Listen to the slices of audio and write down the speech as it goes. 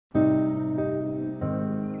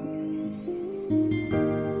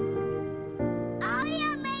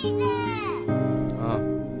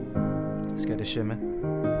this shit, man.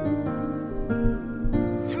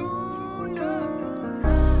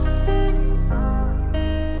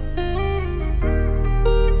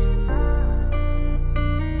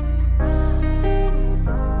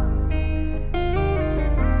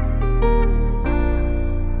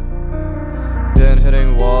 Been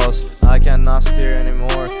hitting walls, I cannot steer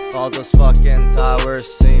anymore. All those fucking towers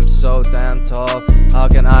seem so damn tall. How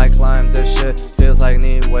can I climb this shit? Feels like I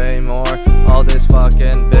need way more. All these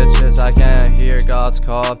fucking bitches, I can't hear God's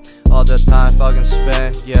call. All the time fucking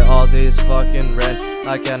spent, yeah, all these fucking rents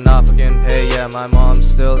I cannot fucking pay, yeah, my mom's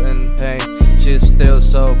still in pain. She's still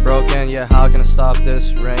so broken, yeah, how can I stop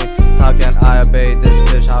this rain? How can I obey this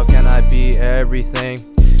bitch? How can I be everything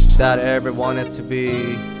that I ever wanted to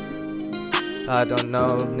be? I don't know,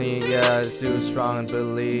 yeah, this dude's strong in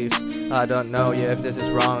beliefs. I don't know, yeah, if this is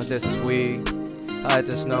wrong, if this is weak. I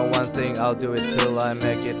just know one thing, I'll do it till I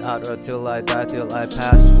make it out, or till I die, till I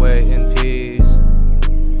pass away in peace.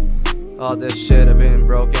 All this shit I've been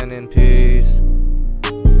broken in peace.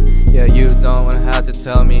 Yeah, you don't wanna have to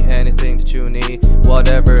tell me anything that you need.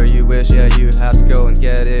 Whatever you wish, yeah, you have to go and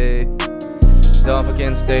get it. Don't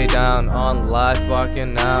fucking stay down on life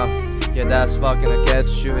fucking now. Yeah, that's fucking to get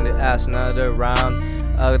you in the ass another round.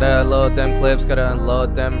 I gotta load them clips, gotta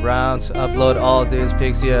unload them rounds. Upload all these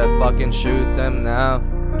pics, yeah, fucking shoot them now.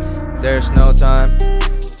 There's no time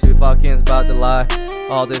to fucking about to lie.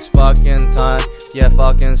 All this fucking time, yeah,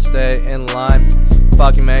 fucking stay in line.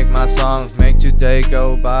 Fucking make my song, make today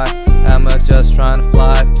go by. I'm just trying to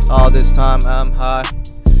fly, all this time I'm high.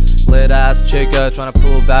 Lit ass chica, trying to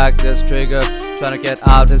pull back this trigger. Trying to get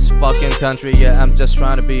out this fucking country, yeah, I'm just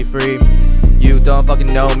trying to be free. You don't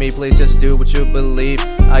fucking know me, please just do what you believe.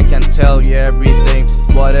 I can tell you everything,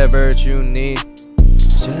 whatever you need.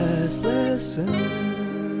 Just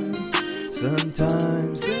listen,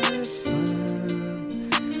 sometimes it's fun.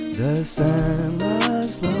 The sun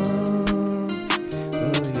was long,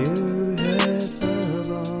 will you hit the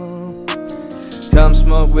ball? Come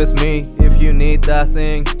smoke with me if you need that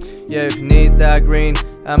thing. Yeah, if you need that green,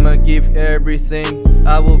 I'ma give everything.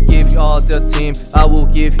 I will give you all the team, I will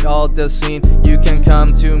give you all the scene. You can come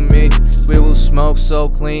to me, we will smoke so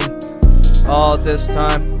clean. All this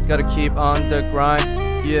time, gotta keep on the grind.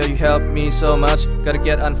 Yeah, you helped me so much, gotta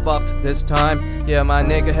get unfucked this time. Yeah, my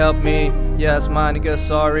nigga helped me, yes, my nigga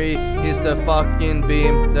sorry. He's the fucking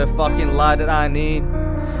beam, the fucking light that I need.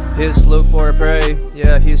 He's look for a prey,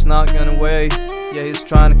 yeah, he's not gonna wait. Yeah, he's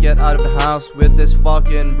trying to get out of the house with this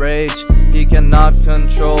fucking rage. He cannot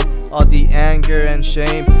control all the anger and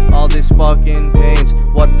shame, all these fucking pains.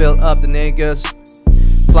 What filled up the niggas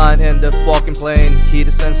flying in the fucking plane. He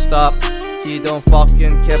doesn't stop, he don't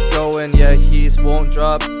fucking keep going. Yeah, he won't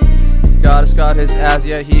drop. God got his ass,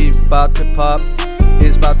 yeah, he about to pop.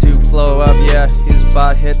 He's about to flow up, yeah, he's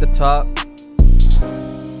about to hit the top.